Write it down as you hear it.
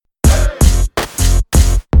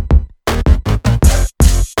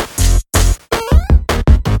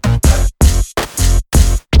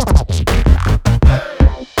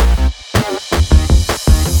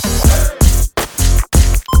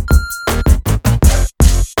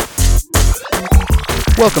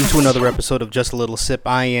Welcome to another episode of Just a Little Sip.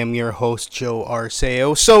 I am your host, Joe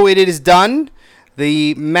Arceo. So it is done.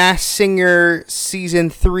 The Masked Singer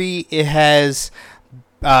Season 3, it has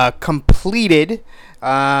completed.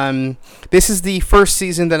 This is the first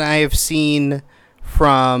season that I have seen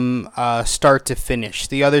from start to finish.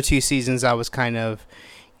 The other two seasons I was kind of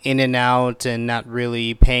in and out and not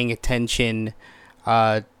really paying attention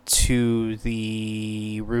to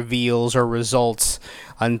the reveals or results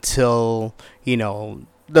until,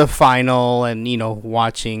 the final and,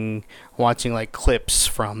 watching like clips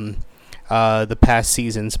from the past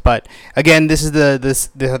seasons. But again, this is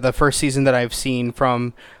the first season that I've seen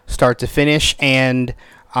from start to finish, and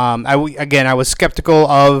I was skeptical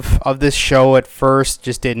of this show at first.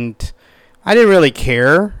 I didn't really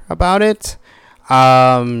care about it.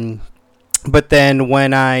 But then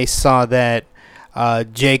when I saw that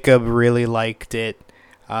Jacob really liked it,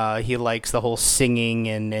 he likes the whole singing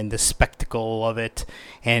and the spectacle of it,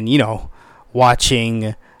 and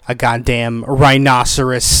watching a goddamn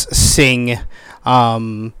rhinoceros sing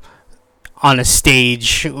on a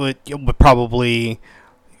stage would probably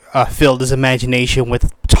filled his imagination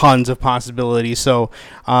with tons of possibilities. So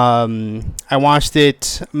I watched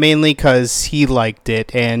it mainly because he liked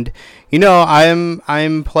it, and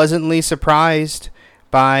I'm pleasantly surprised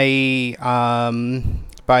by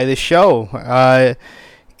the show.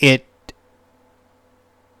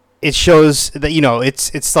 It shows that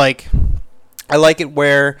it's like, I like it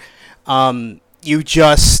where obviously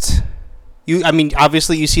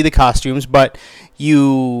you see the costumes, but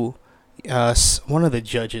one of the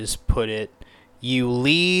judges put it, you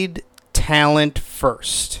lead talent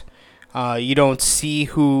first. You don't see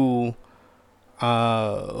who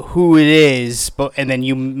it is, and then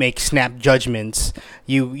you make snap judgments.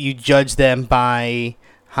 You judge them by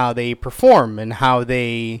how they perform and how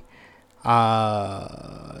they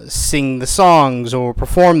sing the songs or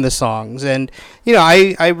perform the songs. And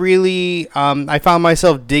I really I found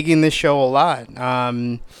myself digging this show a lot.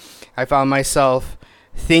 I found myself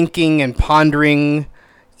thinking and pondering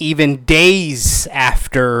even days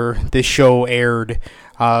after the show aired,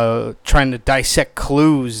 trying to dissect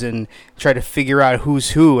clues and try to figure out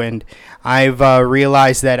who's who. And I've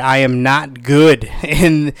realized that I am not good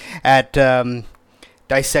at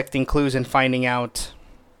dissecting clues and finding out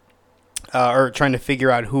or trying to figure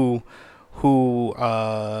out who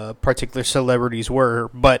particular celebrities were.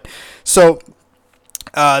 But so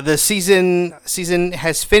the season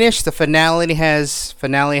has finished. The finale has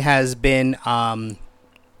been done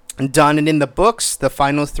and in the books. The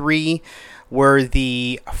final three were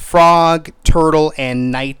the Frog, Turtle,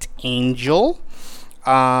 and Night Angel.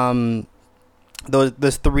 Those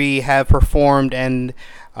three have performed, and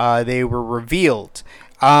they were revealed.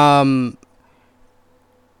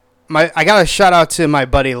 I got a shout out to my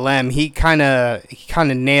buddy Lem. He kind of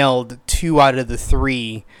nailed 2 out of the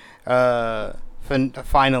 3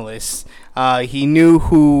 finalists. He knew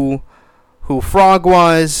who Frog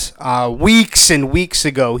was weeks and weeks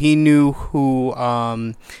ago. He knew who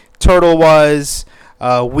Turtle was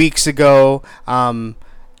weeks ago.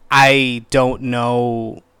 I don't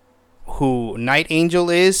know who Night Angel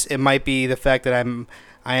is. It might be the fact that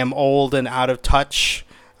I am old and out of touch.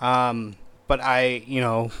 But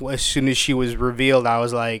as soon as she was revealed, I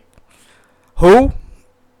was like, who?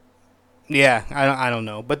 Yeah, I don't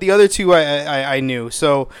know. But the other two I knew.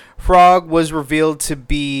 So Frog was revealed to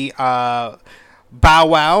be Bow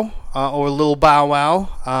Wow, or Lil Bow Wow.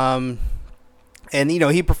 And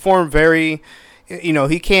he performed very,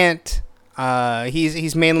 he can't.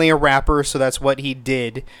 He's mainly a rapper, so that's what he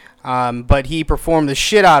did. But he performed the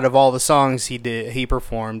shit out of all the songs he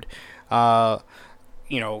performed.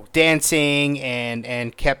 Dancing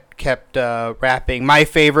and kept rapping. My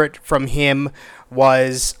favorite from him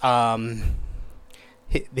was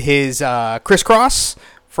his Crisscross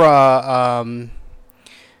from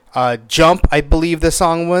Jump, I believe the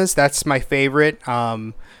song was. That's my favorite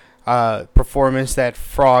performance that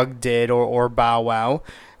Frog did, or Bow Wow.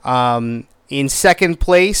 In second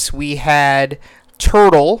place, we had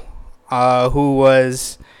Turtle, who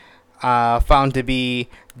was found to be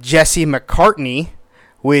Jesse McCartney,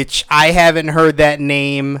 which I haven't heard that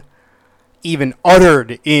name even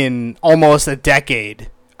uttered in almost a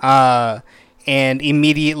decade. And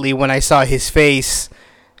immediately when I saw his face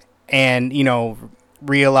and,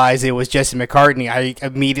 realized it was Jesse McCartney, I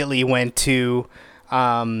immediately went to,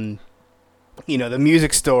 the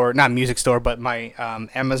music store, not music store, but my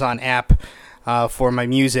Amazon app for my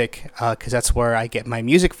music, because that's where I get my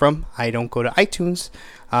music from. I don't go to iTunes.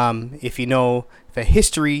 If you know the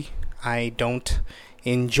history, I don't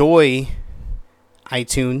enjoy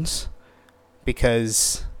iTunes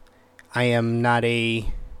because I am not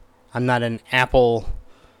I'm not an Apple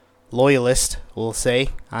loyalist, we'll say.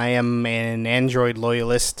 I am an Android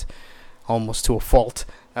loyalist, almost to a fault.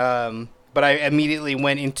 But I immediately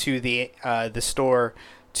went into the store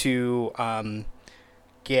to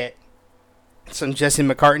get some Jesse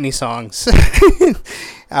McCartney songs.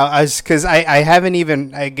 Because I haven't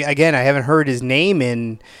even I haven't heard his name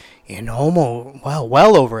in almost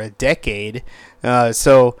well over a decade.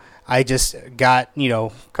 So I just got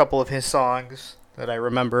a couple of his songs that I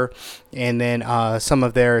remember, and then some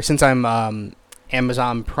of their, since I'm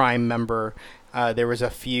Amazon Prime member, there was a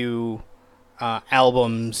few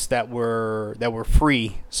albums that were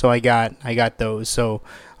free, so I got those. So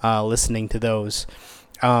listening to those.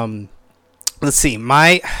 Let's see,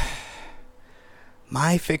 my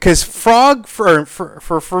because Frog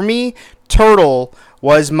for me, Turtle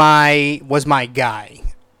was my guy.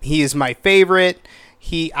 He is my favorite.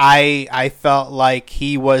 I felt like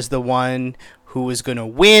he was the one who was gonna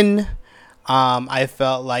win. I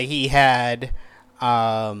felt like he had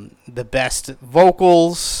the best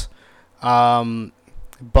vocals.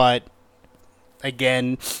 But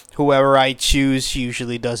again, whoever I choose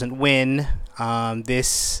usually doesn't win.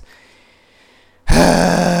 This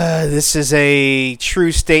is a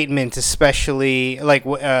true statement, especially like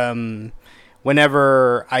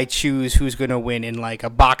whenever I choose who's going to win in like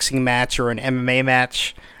a boxing match or an MMA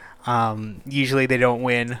match. Usually they don't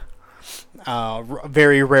win.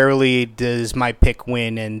 Very rarely does my pick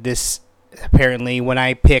win, and this apparently when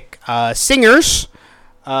I pick singers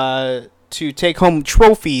to take home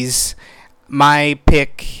trophies, my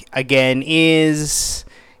pick again is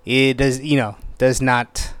is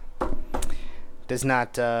not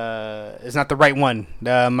the right one.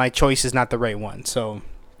 My choice is not the right one. So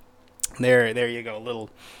there you go.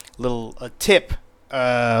 Little tip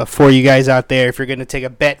for you guys out there. If you're gonna take a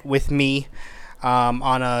bet with me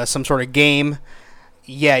on some sort of game,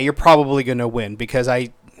 yeah, you're probably gonna win, because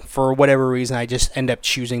for whatever reason, I just end up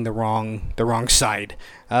choosing the wrong side.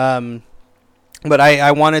 But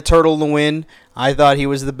I wanted Turtle to win. I thought he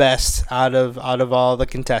was the best out of all the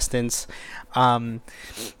contestants.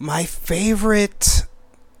 My favorite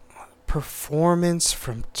performance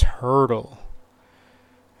from Turtle.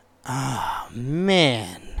 Ah,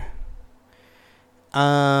 man.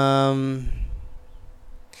 I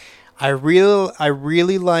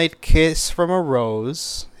really liked "Kiss from a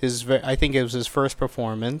Rose." I think it was his first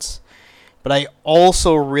performance, but I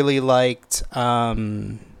also really liked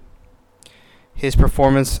his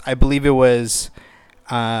performance. I believe it was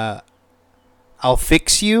 "I'll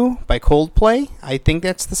Fix You" by Coldplay. I think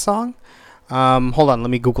that's the song. Hold on, let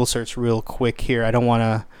me Google search real quick here. I don't want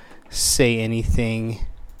to say anything.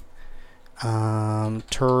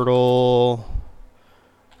 Turtle,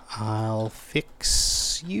 "I'll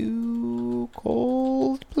Fix You"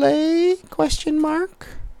 Coldplay ? Question mark.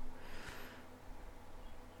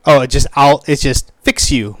 Oh, it's just "Fix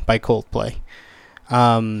You" by Coldplay.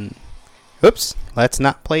 Oops, let's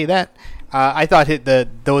not play that. I thought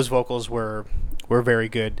those vocals were very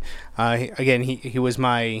good. Again, he was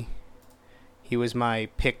my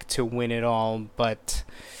pick to win it all, but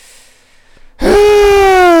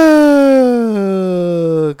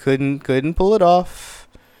couldn't pull it off.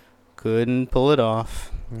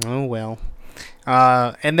 Oh well.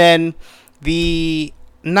 And then the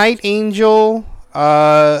Night Angel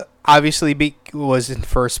obviously was in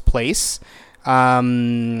first place.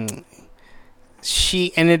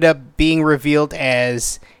 She ended up being revealed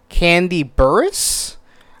as Candy Burris.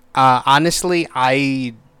 Honestly,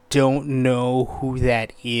 I don't know who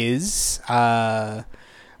that is.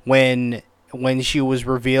 When she was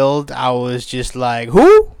revealed, I was just like,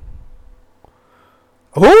 who?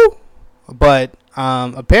 But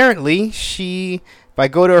apparently, if I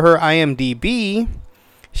go to her IMDb,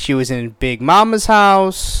 she was in Big Mama's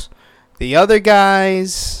House, The Other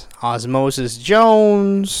Guys, Osmosis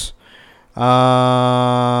Jones. She was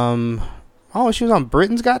on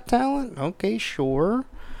Britain's Got Talent. Okay, sure.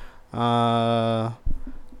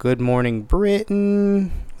 Good Morning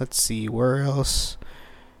Britain. Let's see, where else?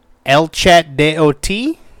 El Chat Dot.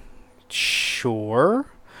 Sure.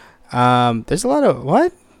 There's a lot of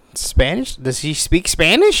what? Spanish? Does he speak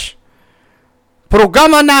Spanish?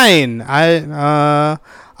 Programa 9.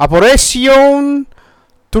 Operación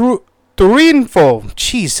Triunfo.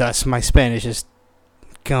 Jesus, my Spanish is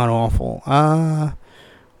gone awful.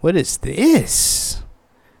 What is this?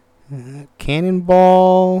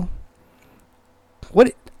 Cannonball.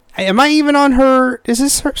 What? Am I even on her? Is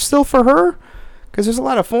this still for her? Because there's a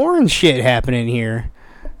lot of foreign shit happening here.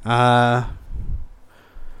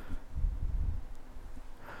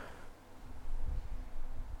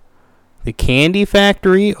 The Candy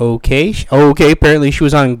Factory. Okay. Okay. Apparently she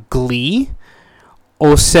was on Glee.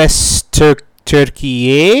 O Ses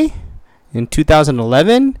Turkiye in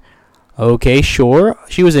 2011. Okay, sure.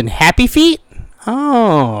 She was in Happy Feet.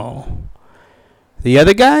 Oh. The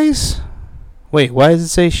other guys? Wait, why does it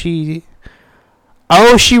say she...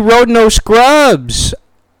 Oh, she wrote No Scrubs.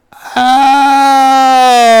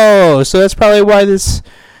 Oh, so that's probably why this...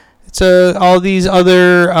 It's all these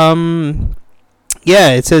other...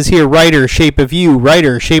 Yeah, it says here, writer, Shape of You,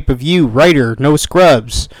 writer, Shape of You, writer, No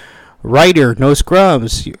Scrubs. Writer, No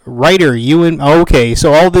Scrubs. Writer, you and... Okay,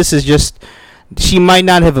 so all this is just... She might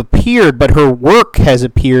not have appeared, but her work has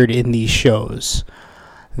appeared in these shows.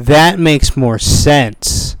 That makes more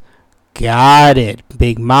sense. Got it.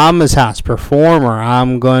 Big Mama's House performer.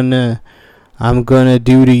 I'm gonna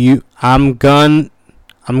do to you. I'm gonna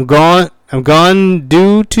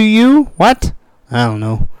do to you. What? I don't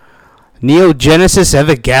know. Neo Genesis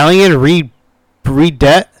Evangelion. Read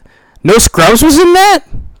that. No Scrubs was in that.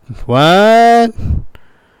 What?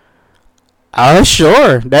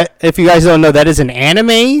 Sure. That, if you guys don't know, that is an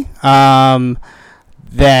anime.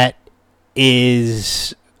 That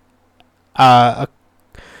is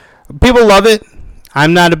people love it.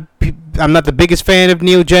 I'm not the biggest fan of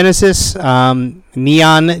Neon Genesis,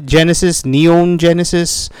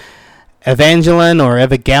 Evangelion or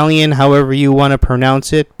Evangelion, however you want to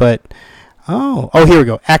pronounce it. But here we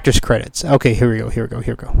go. Actors credits. Okay, here we go.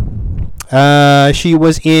 She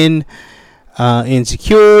was in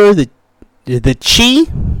Insecure, the Chi,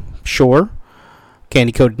 sure.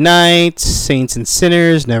 Candy Coated Nights, Saints and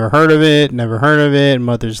Sinners, never heard of it.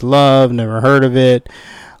 Mother's Love, never heard of it.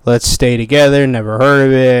 Let's Stay Together, never heard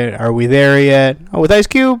of it. Are We There Yet? Oh, with Ice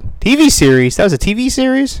Cube? TV series. That was a TV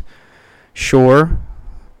series? Sure.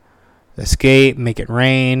 Escape, Make It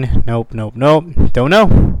Rain. Nope. Don't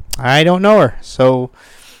know. I don't know her. So,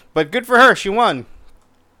 but good for her. She won.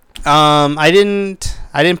 I didn't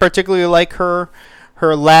particularly like her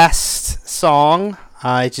last song.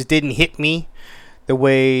 It just didn't hit me the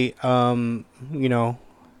way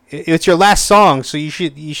it's your last song, so you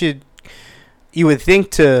would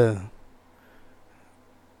think to,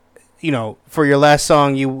 for your last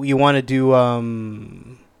song you want to do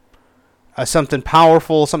something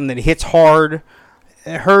powerful, something that hits hard.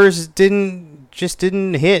 Hers didn't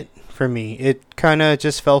hit for me. It kind of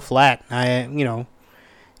just fell flat.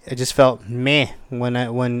 It just felt meh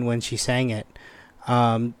when she sang it.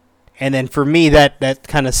 And then for me, that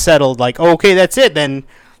kind of settled, like, okay, that's it. Then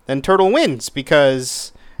Turtle wins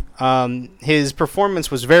because his performance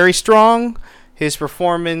was very strong. His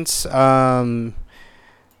performance was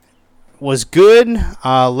good.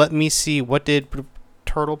 Let me see. What did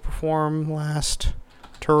Turtle perform last?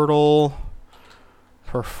 Turtle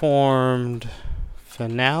performed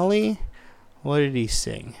finale. What did he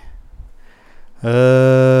sing?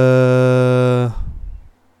 No.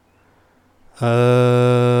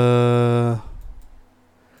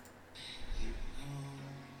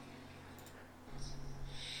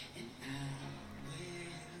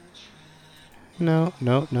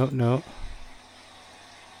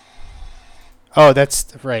 Oh,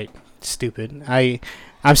 that's right. Stupid.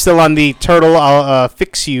 I'm still on the Turtle. I'll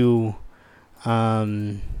fix you.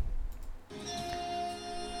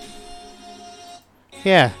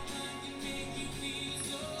 Yeah.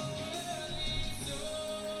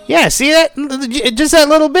 Yeah, see that? Just that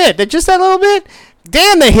little bit.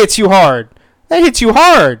 Damn, that hits you hard.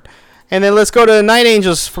 And then let's go to Night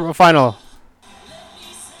Angels for a final.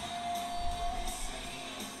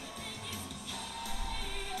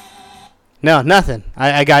 No, nothing.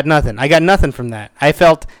 I got nothing. I got nothing from that. I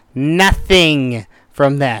felt nothing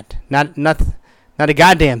from that. Not a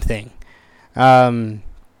goddamn thing. Oh,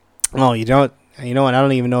 you know what? I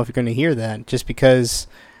don't even know if you're going to hear that just because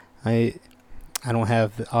I don't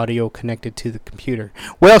have the audio connected to the computer.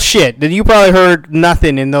 Well, shit. You probably heard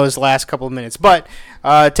nothing in those last couple of minutes. But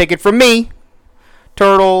take it from me.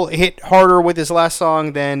 Turtle hit harder with his last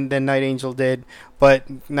song than Night Angel did.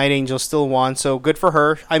 But Night Angel still won, so good for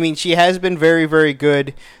her. I mean, she has been very, very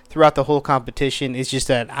good throughout the whole competition. It's just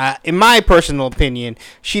that, in my personal opinion,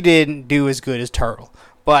 she didn't do as good as Turtle.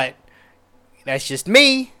 But that's just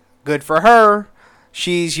me. Good for her.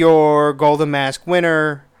 She's your Golden Mask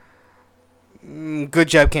winner. Good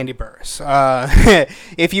job, Candy Burris.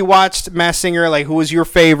 If you watched Masked Singer, like, who was your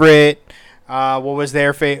favorite? What was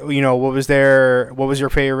your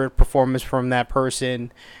favorite performance from that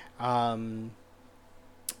person? Who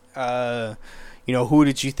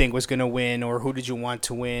did you think was going to win, or who did you want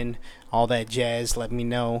to win? All that jazz, let me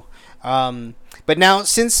know. But now,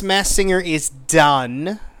 since Masked Singer is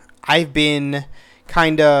done, I've been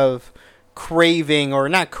kind of craving, or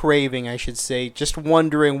not craving, I should say, just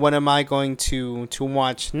wondering what am I going to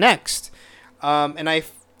watch next. And I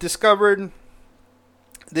discovered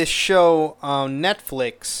this show on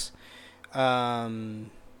Netflix,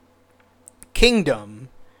 Kingdom,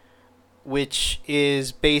 which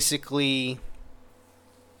is basically,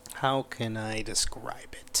 how can I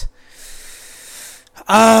describe it?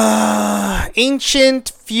 Ancient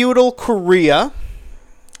feudal Korea.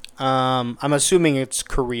 I'm assuming it's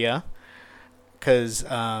Korea, because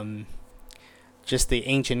just the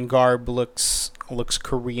ancient garb looks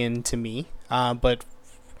Korean to me. But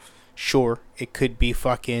sure, it could be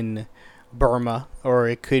fucking Burma, or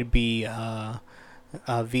it could be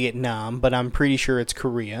Vietnam, but I'm pretty sure it's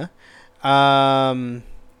Korea. And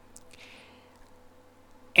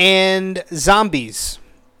zombies.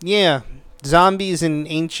 Yeah, zombies in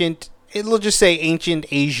ancient, it'll just say ancient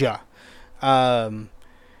Asia. And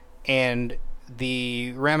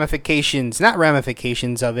the ramifications, not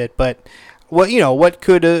ramifications of it, but what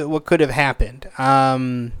could have happened.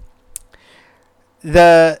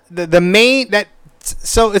 The main,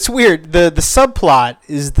 so it's weird. The subplot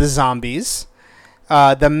is the zombies.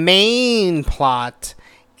 The main plot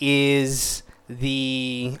is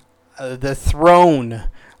the throne,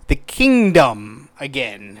 the kingdom,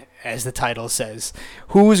 again, as the title says.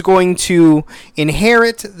 Who's going to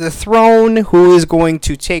inherit the throne? Who is going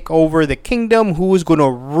to take over the kingdom? Who is going to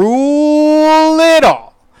rule it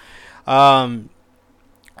all?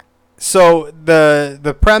 So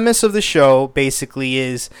the premise of the show basically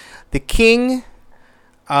is the king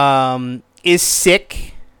is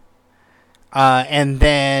sick, and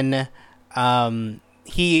then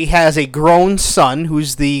he has a grown son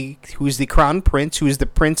who's the crown prince, who's the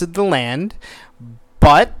prince of the land.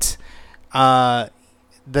 But the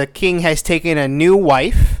king has taken a new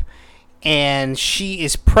wife, and she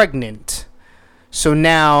is pregnant. So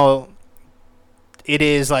now it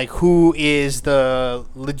is like, who is the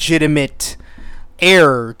legitimate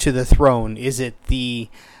heir to the throne? Is it the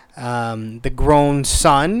grown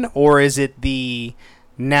son, or is it the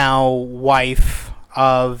now wife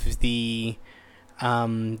of the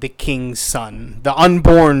king's son, the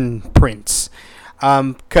unborn prince?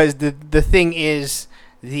 Because the thing is,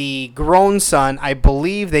 the grown son, I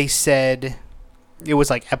believe they said, it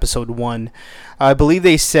was like episode 1, I believe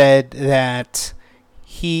they said that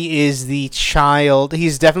he is the child,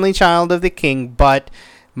 he's definitely child of the king, but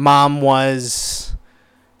mom was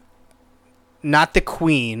not the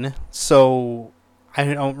queen, so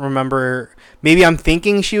I don't remember, maybe I'm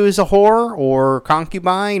thinking she was a whore, or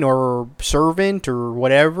concubine, or servant, or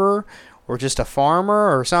whatever, or just a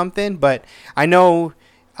farmer, or something, but I know,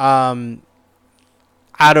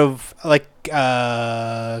 out of, like,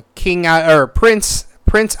 king out, or prince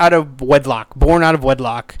out of wedlock, born out of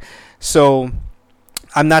wedlock. So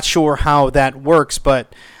I'm not sure how that works,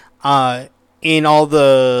 but in all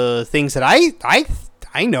the things that I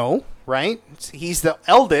know, right? He's the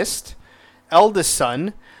eldest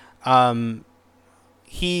son.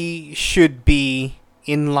 He should be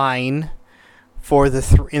in line for the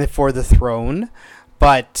throne,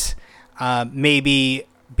 but maybe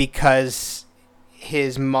because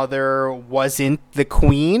his mother wasn't the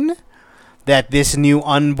queen, that this new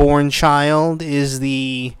unborn child is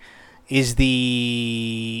the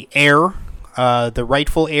heir, the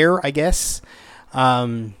rightful heir, I guess,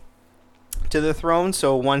 to the throne.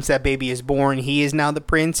 So once that baby is born, he is now the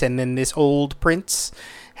prince, and then this old prince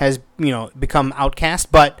has, become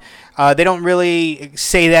outcast. But they don't really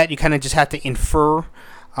say that. You kind of just have to infer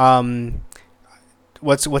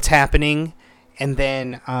what's happening, and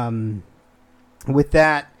then with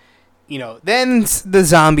that, then the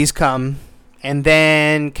zombies come, and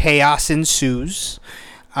then chaos ensues,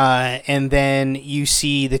 and then you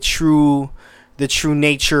see the true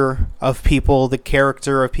nature of people, the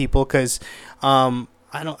character of people, because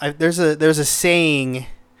there's a saying,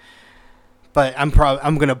 but I'm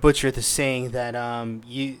gonna butcher the saying, that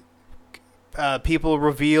people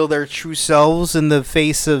reveal their true selves in the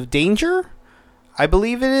face of danger. I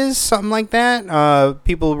believe it is something like that.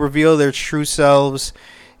 People reveal their true selves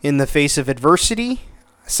in the face of adversity.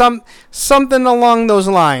 Something along those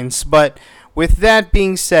lines. But with that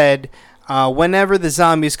being said, whenever the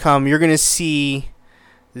zombies come, you're gonna see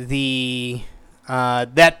that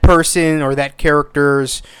person or that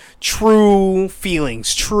character's true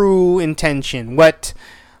feelings, true intention, who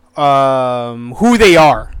they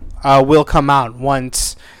are, will come out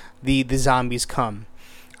once the zombies come.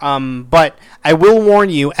 But I will warn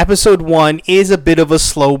you, episode 1 is a bit of a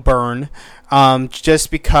slow burn,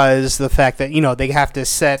 just because the fact that they have to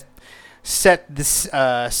set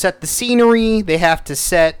the scenery, they have to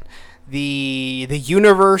set the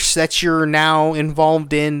universe that you're now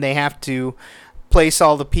involved in. They have to place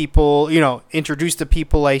all the people, introduce the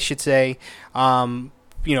people, I should say,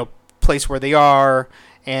 place where they are,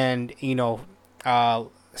 and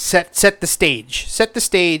set the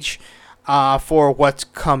stage for what's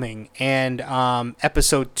coming. And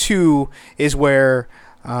episode 2 is where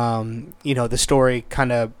the story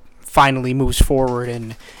kind of finally moves forward,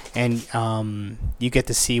 and you get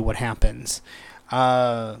to see what happens.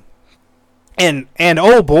 And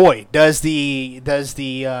oh boy, does the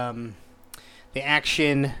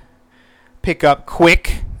action pick up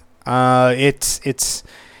quick. It's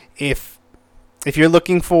if you're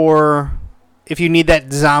looking for, if you need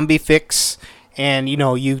that zombie fix, and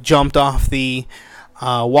you jumped off the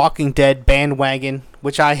Walking Dead bandwagon,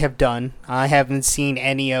 which I have done. I haven't seen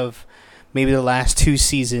any of maybe the last 2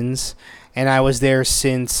 seasons, and I was there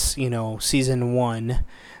since season 1.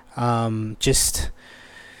 Just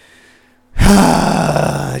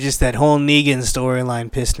that whole Negan storyline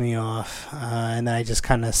pissed me off, and then I just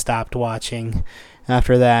kind of stopped watching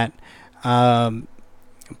after that.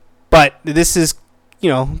 But this is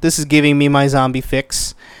giving me my zombie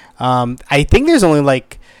fix. I think there's only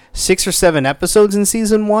like 6 or 7 episodes in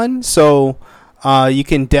season 1, so you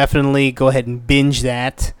can definitely go ahead and binge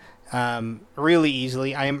that really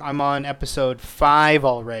easily. I'm on episode 5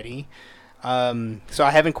 already, so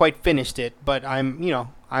I haven't quite finished it, but I'm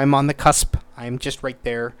on the cusp. I'm just right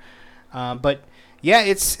there. But yeah,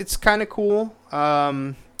 it's kind of cool.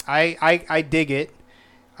 I dig it.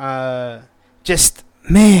 Just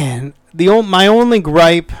man, my only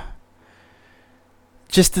gripe,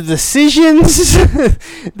 just the decisions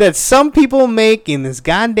that some people make in this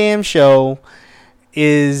goddamn show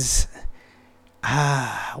is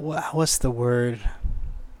what's the word?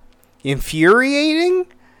 Infuriating?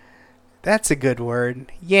 That's a good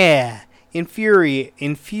word. Yeah.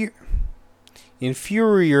 Infuriating.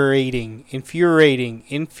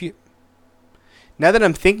 Now that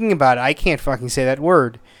I'm thinking about it, I can't fucking say that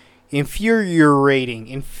word.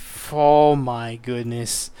 Infuriating. Oh my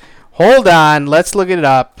goodness. Hold on, let's look it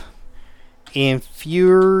up.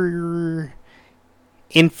 Infuriating.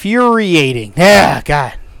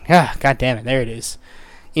 God damn it. There it is.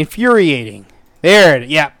 Infuriating. There it is.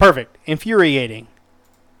 Yeah, perfect. Infuriating.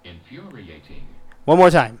 One more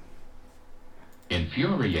time.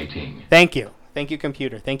 Infuriating. Thank you,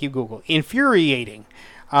 computer. Thank you, Google. Infuriating.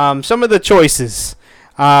 Some of the choices.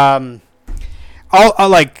 I'll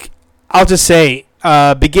just say,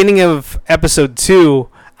 beginning of episode 2,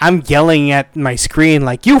 I'm yelling at my screen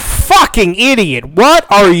like, "You fucking idiot!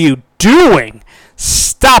 What are you doing?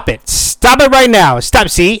 Stop it! Stop it right now! Stop!"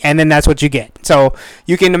 See, and then that's what you get. So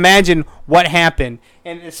you can imagine what happened,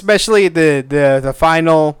 and especially the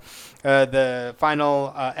final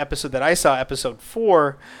episode that I saw, episode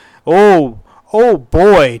 4. Oh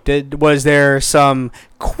boy, was there some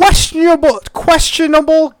questionable?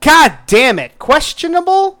 God damn it,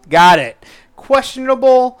 questionable. Got it.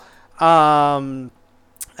 Questionable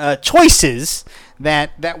choices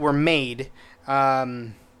that were made.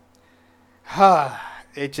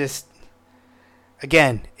 It just,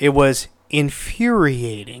 again, it was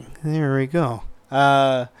infuriating. There we go.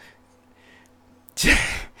 All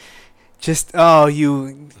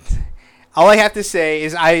I have to say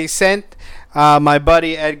is I sent my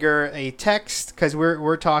buddy Edgar a text because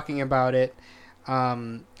we're talking about it,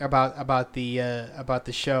 about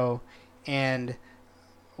the show, and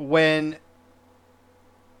when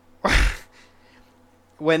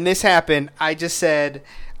this happened, I just said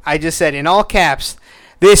in all caps,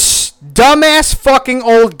 "This dumbass fucking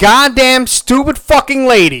old goddamn stupid fucking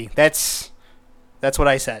lady." That's what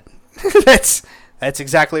I said. That's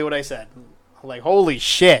exactly what I said. Like, holy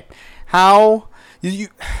shit. How you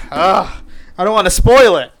I don't want to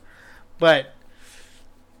spoil it, but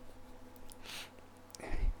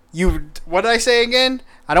what did I say again?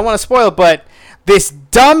 I don't want to spoil it, but this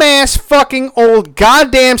dumbass fucking old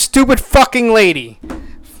goddamn stupid fucking lady.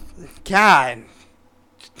 God.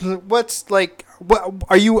 What's like, what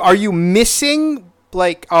are you missing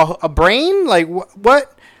like a brain? Like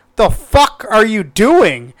what the fuck are you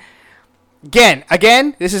doing?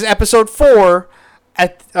 Again, this is episode 4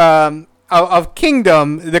 of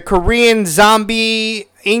Kingdom, the Korean zombie,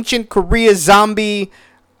 ancient Korea zombie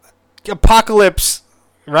apocalypse,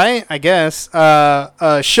 right? I guess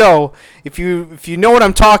show. If you know what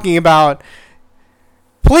I'm talking about,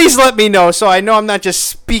 please let me know so I know I'm not just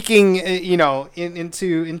speaking,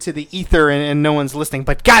 into the ether and no one's listening.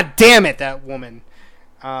 But god damn it, that woman.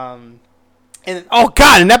 And oh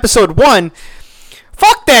god, in episode 1.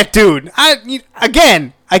 Fuck that dude!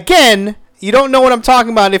 Again, you don't know what I'm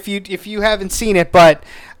talking about if you haven't seen it, but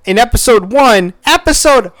in episode 1,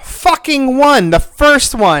 episode fucking 1, the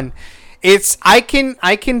first one, I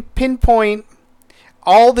can pinpoint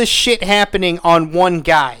all the shit happening on one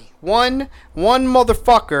guy. One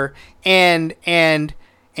motherfucker, and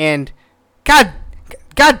God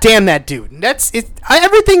damn that dude. That's it.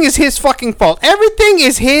 Everything is his fucking fault. Everything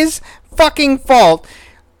is his fucking fault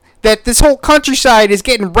that this whole countryside is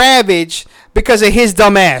getting ravaged because of his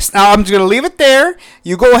dumb ass. Now I'm just gonna leave it there.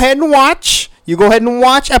 You go ahead and watch.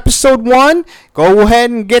 Episode 1. Go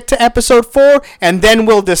ahead and get to episode 4, and then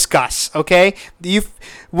we'll discuss. Okay?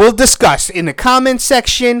 We'll discuss in the comment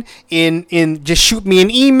section. In just shoot me an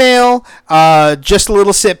email. Just a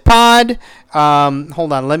little sip pod.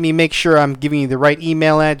 Hold on. Let me make sure I'm giving you the right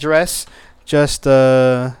email address. Just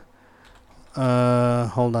hold on.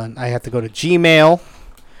 I have to go to Gmail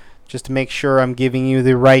just to make sure I'm giving you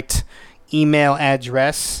the right email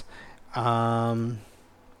address.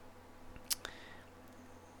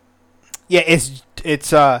 Yeah, it's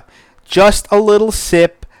just a little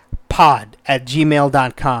sip pod at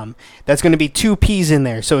gmail.com. That's going to be 2 P's in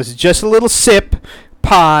there. So it's just a little sip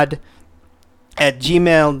pod at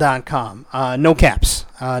gmail.com. No caps,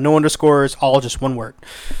 no underscores, all just one word.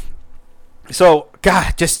 So,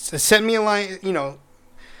 God, just send me a line,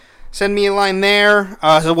 send me a line there.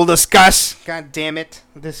 So we'll discuss, God damn it,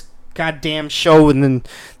 this goddamn show and then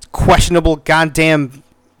questionable goddamn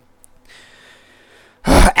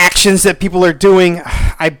actions that people are doing.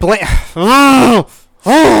 I blame.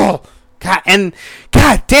 God, and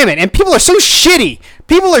God damn it, and people are so shitty.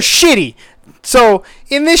 People are shitty. So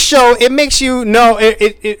in this show, it makes you know.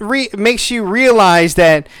 It makes you realize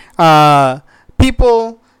that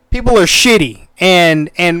people are shitty,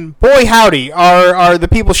 and boy howdy are the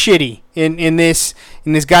people shitty in this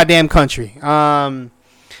goddamn country. Man,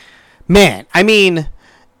 I mean,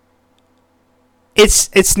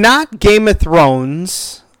 it's not Game of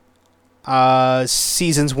Thrones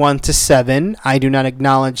seasons 1 to 7. I do not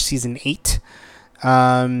acknowledge season 8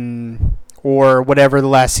 or whatever the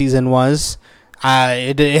last season was.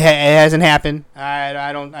 It hasn't happened.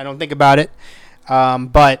 I don't think about it.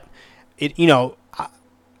 But it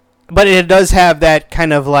but it does have that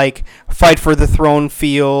kind of like fight for the throne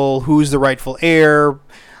feel. Who's the rightful heir?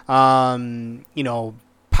 Power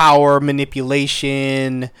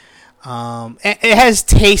manipulation. It has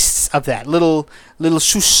tastes of that, little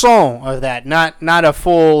soupçon of that. Not a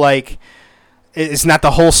full like. It's not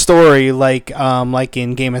the whole story like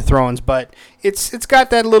in Game of Thrones, but it's got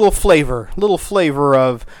that little flavor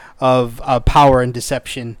of power and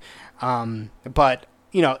deception. But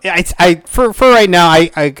I for right now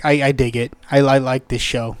I dig it. I like this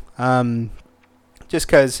show. Just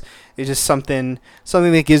because it's just something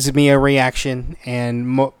that gives me a reaction,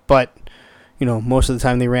 but most of the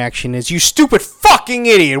time the reaction is, "You stupid fucking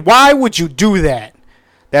idiot! Why would you do that?"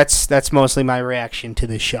 That's mostly my reaction to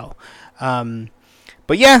this show.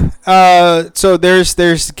 But yeah, so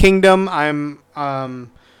there's Kingdom. I'm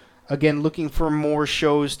again looking for more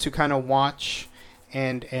shows to kind of watch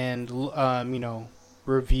and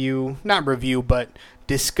not review but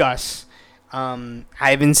discuss. I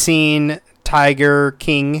haven't seen Tiger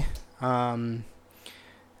King, only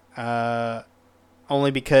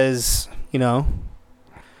because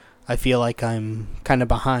I feel like I'm kind of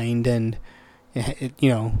behind, and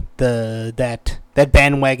that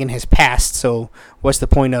bandwagon has passed. So what's the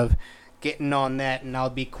point of getting on that? And I'll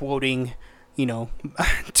be quoting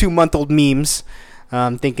 2-month-old memes,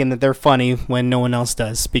 thinking that they're funny when no one else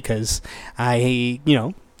does, because that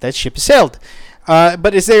ship has sailed.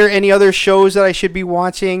 But is there any other shows that I should be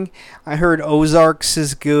watching? I heard Ozarks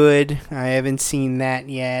is good. I haven't seen that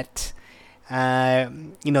yet.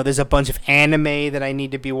 There's a bunch of anime that I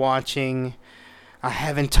need to be watching. I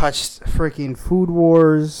haven't touched freaking Food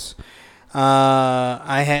Wars.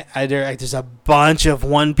 There's a bunch of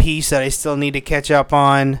One Piece that I still need to catch up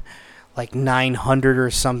on, like 900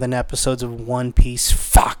 or something episodes of One Piece.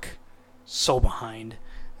 Fuck, so behind.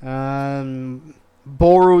 Boruto,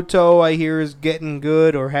 I hear, is getting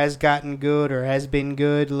good, or has gotten good, or has been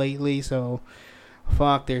good lately. So,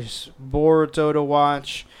 fuck, there's Boruto to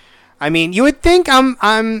watch. I mean, you would think I'm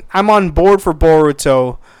on board for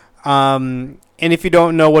Boruto. And if you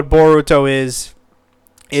don't know what Boruto is,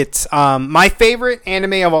 it's my favorite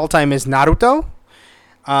anime of all time is Naruto,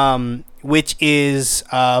 which is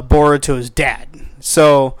Boruto's dad.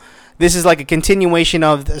 So this is like a continuation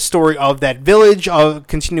of the story of that village, a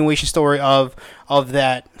continuation story of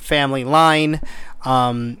that family line.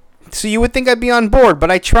 So you would think I'd be on board, but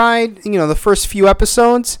I tried, the first few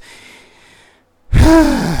episodes.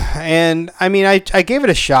 And I mean, I gave it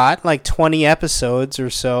a shot, like 20 episodes or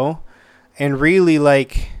so, and really,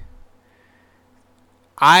 like,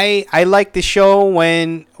 I like the show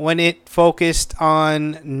when it focused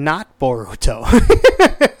on not Boruto,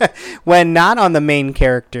 when not on the main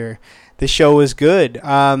character. The show was good.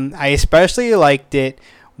 I especially liked it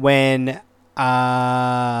when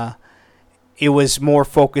it was more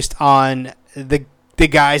focused on the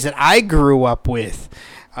guys that I grew up with.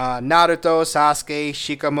 Naruto, Sasuke,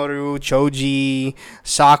 Shikamaru, Choji,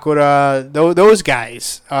 Sakura, those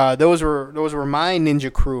guys. Those were my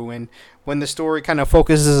ninja crew, and when the story kind of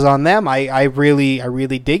focuses on them, I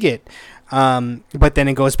really dig it. But then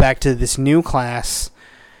it goes back to this new class.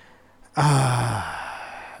 I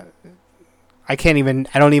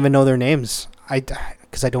don't even know their names.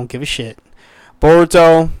 Because I don't give a shit.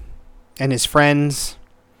 Boruto and his friends.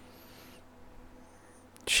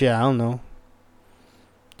 Shit, I don't know.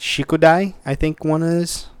 Shikudai, I think one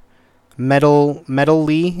is. Metal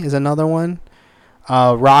Lee is another one.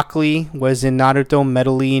 Rock Lee was in Naruto.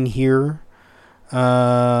 Metal Lee in here.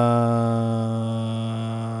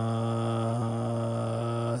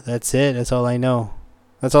 That's it. That's all I know.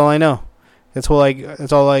 That's all I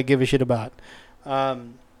give a shit about.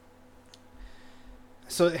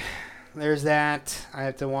 So there's that. I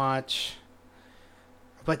have to watch.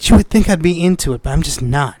 But you would think I'd be into it, but I'm just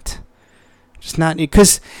not. Just not,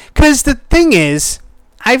 because the thing is,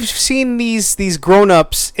 I've seen these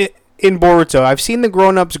grown-ups in Boruto. I've seen the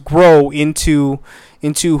grown-ups grow into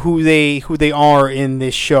who they are in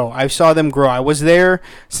this show. I saw them grow. I was there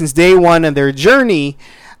since day one of their journey,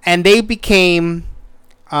 and they became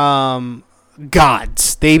gods.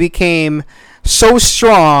 They became so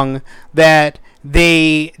strong that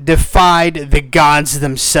they defied the gods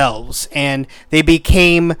themselves, and they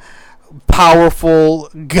became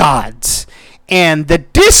powerful gods. And the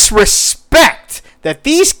disrespect that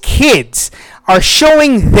these kids are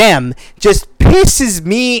showing them just pisses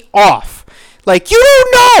me off. Like, you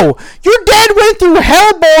don't know. Your dad went through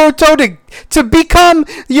hell, Boruto, to become,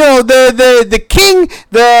 the king,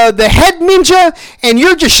 the head ninja, and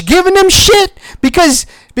you're just giving him shit because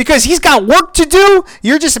he's got work to do.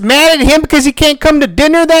 You're just mad at him because he can't come to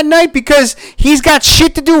dinner that night because he's got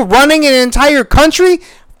shit to do running an entire country.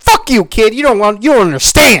 Fuck you, kid. You don't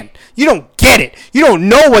understand. You don't get it. You don't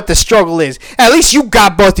know what the struggle is. At least you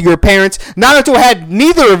got both of your parents. Naruto had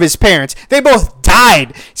neither of his parents. They both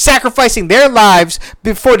died, sacrificing their lives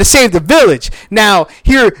to save the village. Now,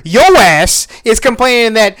 here, your ass is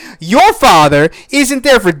complaining that your father isn't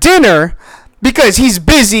there for dinner because he's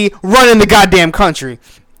busy running the goddamn country.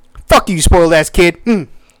 Fuck you, spoiled ass kid.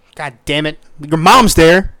 God damn it. Your mom's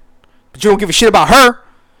there, but you don't give a shit about her.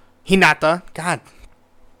 Hinata. God.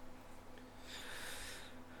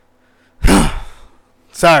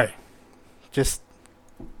 Sorry. Just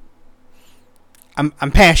I'm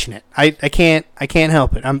passionate. I can't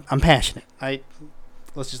help it. I'm passionate.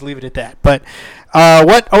 Let's just leave it at that. But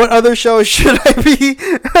what other shows should I be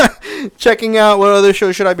checking out? What other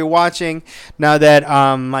shows should I be watching now that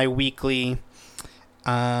my weekly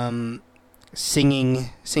singing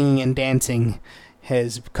and dancing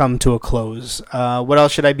has come to a close? What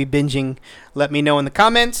else should I be binging? Let me know in the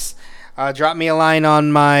comments. Drop me a line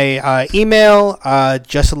on my email,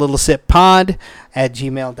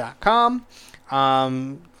 justalittlesippod@gmail.com.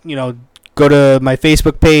 Go to my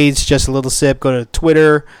Facebook page, Just a Little Sip. Go to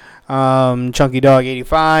Twitter,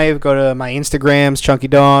 ChunkyDog85. Go to my Instagrams,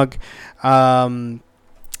 ChunkyDog.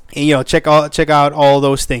 Check out all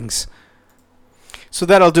those things. So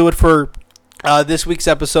that'll do it for this week's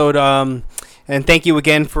episode. And thank you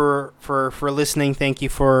again for listening. Thank you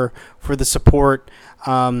for the support.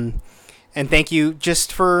 And thank you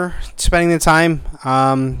just for spending the time.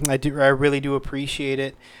 I really do appreciate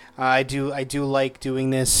it. I do like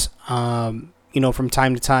doing this. From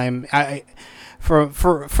time to time. For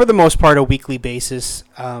the most part, a weekly basis.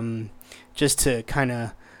 Just to kind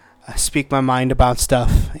of speak my mind about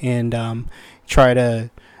stuff and try to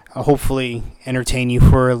hopefully entertain you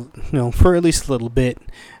for at least a little bit.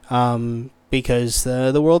 Because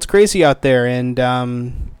the world's crazy out there, and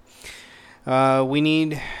we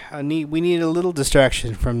need a little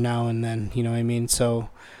distraction from now and then. You know what I mean? So,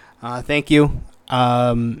 thank you.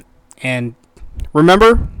 And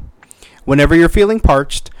remember, whenever you're feeling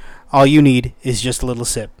parched, all you need is just a little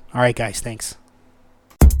sip. All right, guys. Thanks.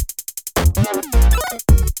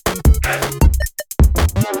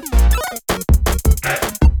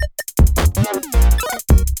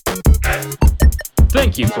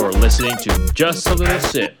 Thank you for listening to Just a Little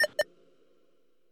Sip.